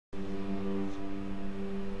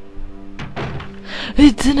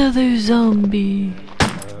It's another zombie.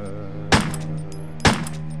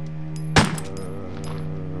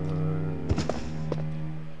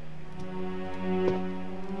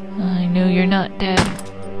 I know you're not dead.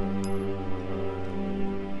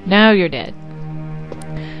 Now you're dead,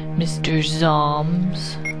 Mr.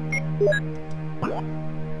 Zombs.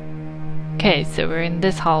 Okay, so we're in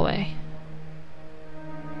this hallway.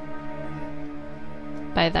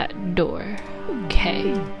 By that door.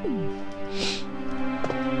 Okay.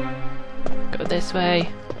 Go this way.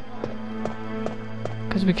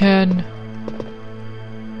 'Cause we can.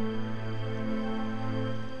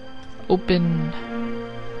 Open.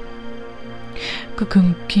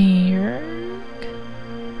 Here.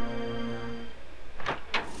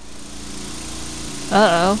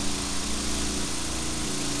 Uh-oh.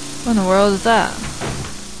 What in the world is that?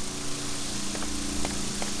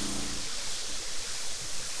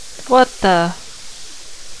 What the?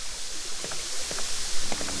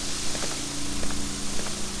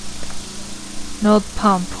 An old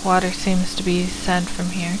pump. Water seems to be sent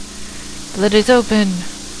from here. The lid is open.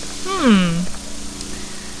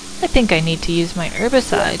 I think I need to use my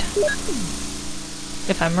herbicide.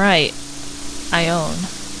 If I'm right, I own.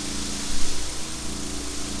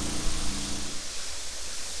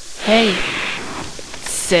 Hey.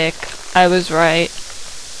 Sick. I was right.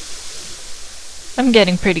 I'm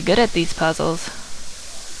getting pretty good at these puzzles.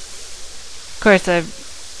 Of course, I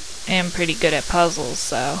am pretty good at puzzles,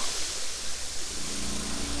 so.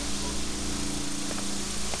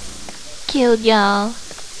 Killed y'all.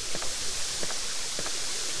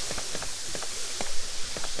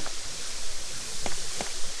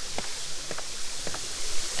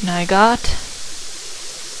 And I got...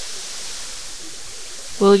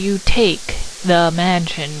 Will you take the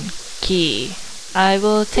mansion key? I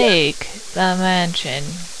will take the mansion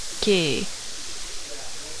key.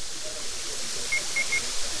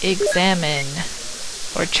 Examine.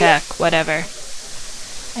 Or check, whatever.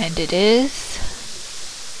 And it is...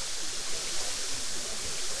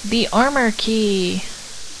 the armor key!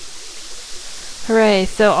 Hooray,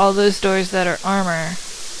 so all those doors that are armor,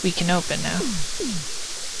 we can open now.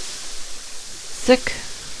 Sick.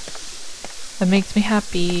 That makes me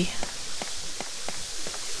happy.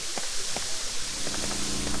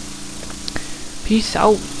 Peace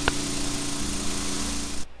out.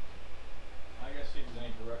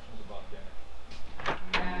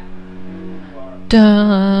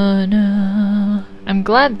 Dun. I'm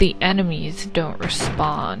glad the enemies don't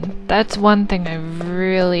respawn. That's one thing I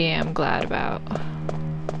really am glad about.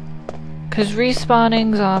 'Cause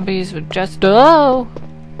respawning zombies would just... Oh!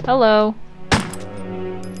 Hello.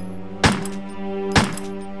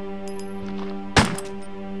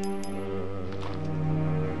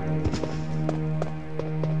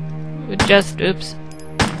 Would just, oops,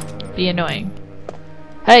 be annoying.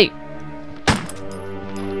 Hey!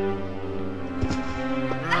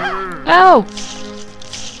 Ow!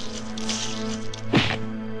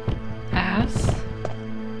 Ass.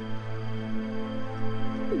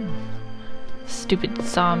 Stupid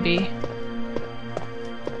zombie.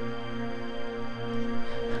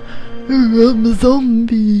 I'm a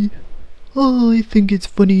zombie. Oh, I think it's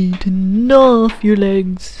funny to gnaw off your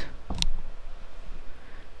legs.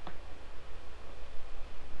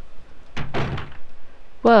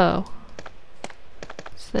 Whoa.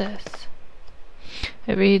 What's this?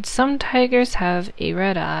 It reads, some tigers have a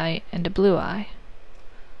red eye and a blue eye.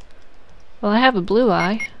 Well, I have a blue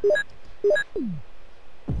eye.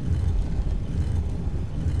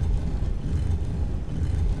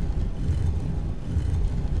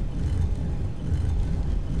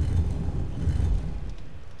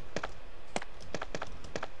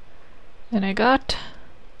 And I got...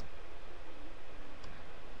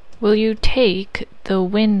 Will you take the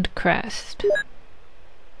wind crest?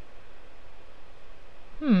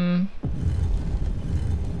 And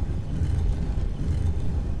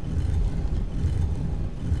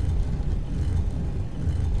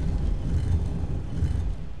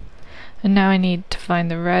now I need to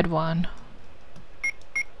find the red one.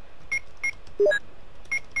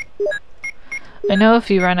 I know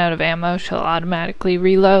if you run out of ammo, she'll automatically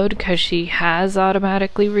reload, because she has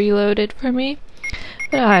automatically reloaded for me.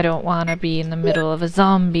 But I don't want to be in the middle of a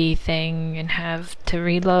zombie thing and have to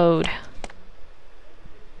reload.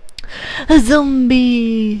 A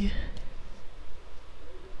zombie!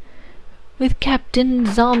 With Captain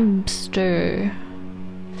Zombster.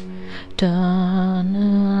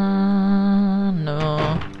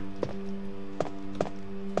 No.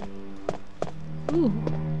 Ooh.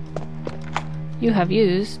 You have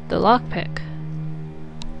used the lockpick.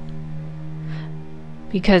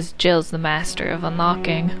 Because Jill's the master of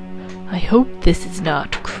unlocking. I hope this is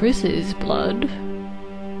not Chris's blood.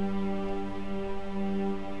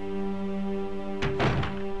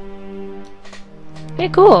 Hey,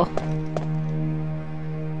 cool.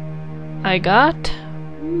 I got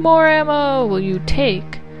more ammo. Will you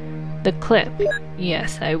take the clip?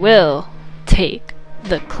 Yes, I will take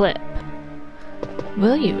the clip.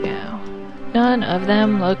 Will you now? None of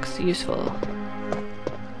them looks useful.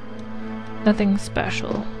 Nothing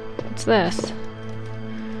special. What's this?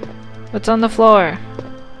 What's on the floor?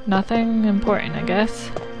 Nothing important, I guess.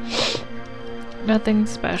 Nothing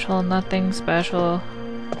special, nothing special.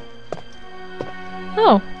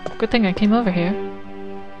 Oh, good thing I came over here.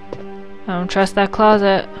 I don't trust that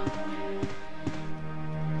closet.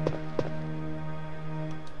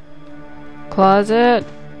 Closet.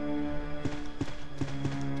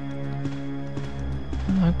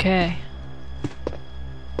 Okay.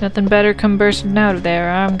 Nothing better come bursting out of there,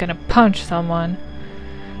 or I'm gonna punch someone.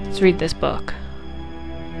 Let's read this book.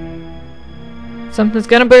 Something's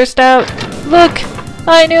gonna burst out. Look!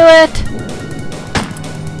 I knew it!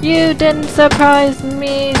 You didn't surprise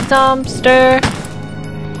me, Zombster.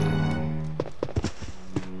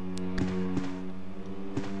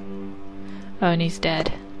 Oh, and he's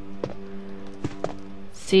dead.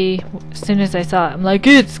 See, as soon as I saw it, I'm like,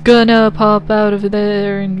 it's gonna pop out of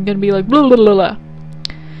there and gonna be like, blah blah blah blah.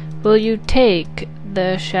 Will you take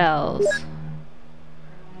the shells?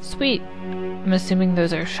 Sweet. I'm assuming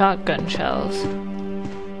those are shotgun shells.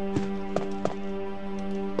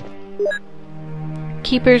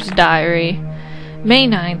 Keeper's Diary, May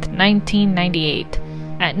 9th, 1998.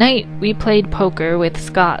 At night, we played poker with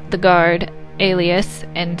Scott, the guard, alias,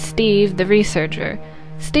 and Steve, the researcher.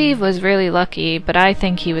 Steve was really lucky, but I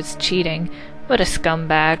think he was cheating. What a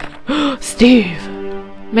scumbag. Steve!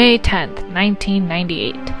 May 10th,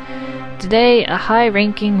 1998. Today, a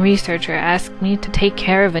high-ranking researcher asked me to take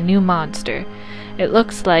care of a new monster. It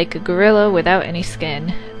looks like a gorilla without any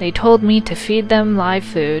skin. They told me to feed them live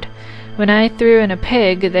food. When I threw in a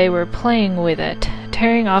pig, they were playing with it,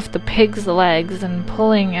 tearing off the pig's legs and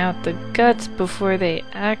pulling out the guts before they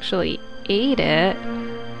actually ate it.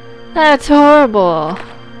 That's horrible.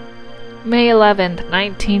 May 11th,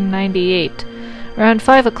 1998. Around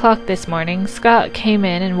 5 o'clock this morning, Scott came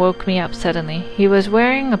in and woke me up suddenly. He was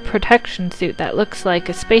wearing a protection suit that looks like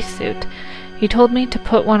a spacesuit. He told me to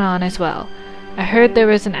put one on as well. I heard there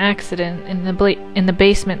was an accident in the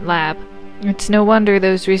basement lab. It's no wonder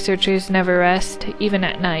those researchers never rest, even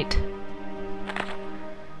at night.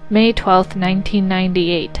 May 12th,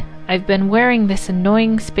 1998. I've been wearing this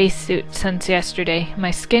annoying spacesuit since yesterday.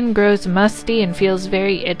 My skin grows musty and feels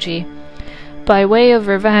very itchy. By way of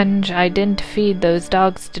revenge, I didn't feed those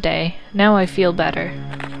dogs today. Now I feel better.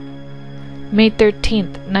 May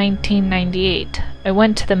 13th, 1998. I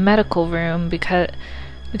went to the medical room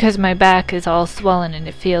because my back is all swollen and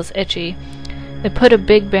it feels itchy. They put a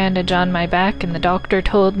big bandage on my back and the doctor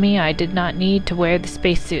told me I did not need to wear the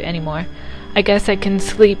spacesuit anymore. I guess I can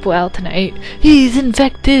sleep well tonight. He's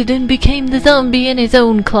infected and became the zombie in his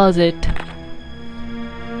own closet.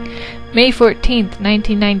 May 14th,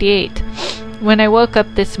 1998. When I woke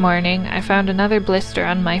up this morning, I found another blister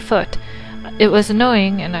on my foot. It was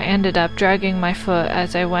annoying and I ended up dragging my foot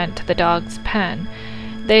as I went to the dog's pen.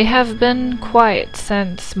 They have been quiet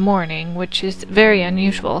since morning, which is very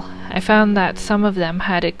unusual. I found that some of them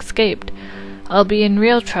had escaped. I'll be in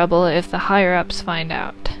real trouble if the higher-ups find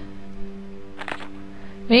out.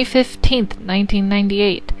 May 15th,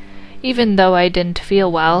 1998. Even though I didn't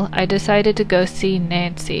feel well, I decided to go see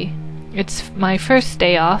Nancy. It's my first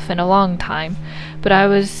day off in a long time, but I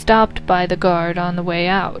was stopped by the guard on the way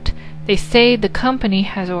out. They say the company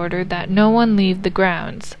has ordered that no one leave the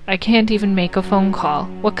grounds. I can't even make a phone call.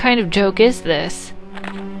 What kind of joke is this?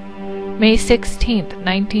 May 16th,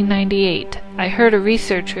 1998. I heard a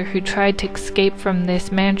researcher who tried to escape from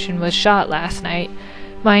this mansion was shot last night.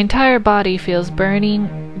 My entire body feels burning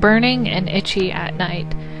and itchy at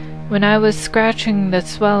night. When I was scratching the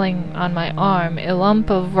swelling on my arm, a lump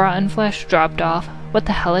of rotten flesh dropped off. What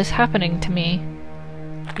the hell is happening to me?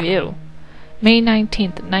 Ew. May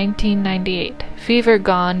 19th, 1998. Fever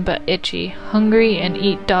gone but itchy. Hungry and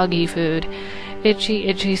eat doggy food. Itchy,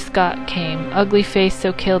 itchy Scott came. Ugly face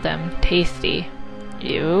so kill them. Tasty.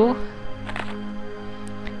 Ew.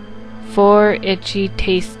 For itchy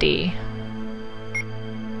tasty.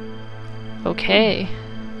 Okay.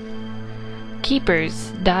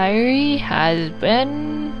 Keeper's Diary has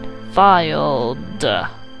been filed.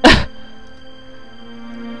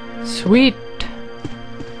 Sweet.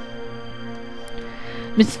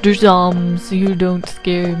 Mr. Zombs, you don't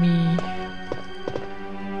scare me.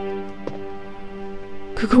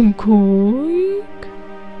 Koink.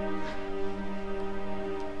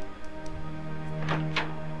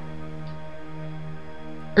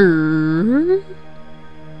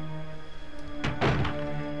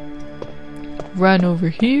 Run over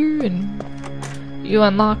here and you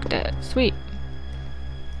unlocked it. Sweet.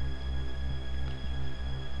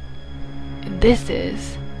 And this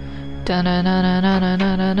is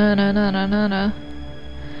da-na-na-na-na-na-na-na-na-na-na-na.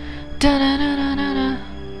 Da-na-na-na-na-na.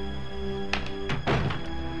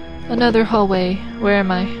 Another hallway. Where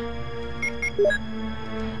am I?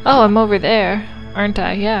 Oh, I'm over there, aren't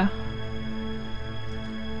I? Yeah.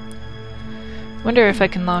 Wonder if I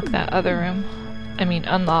can lock that other room. I mean,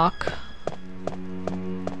 unlock.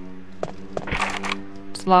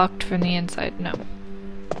 It's locked from the inside. No.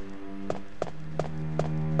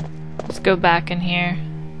 Let's go back in here.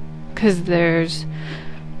 'Cause there's...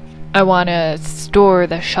 I want to store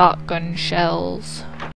the shotgun shells.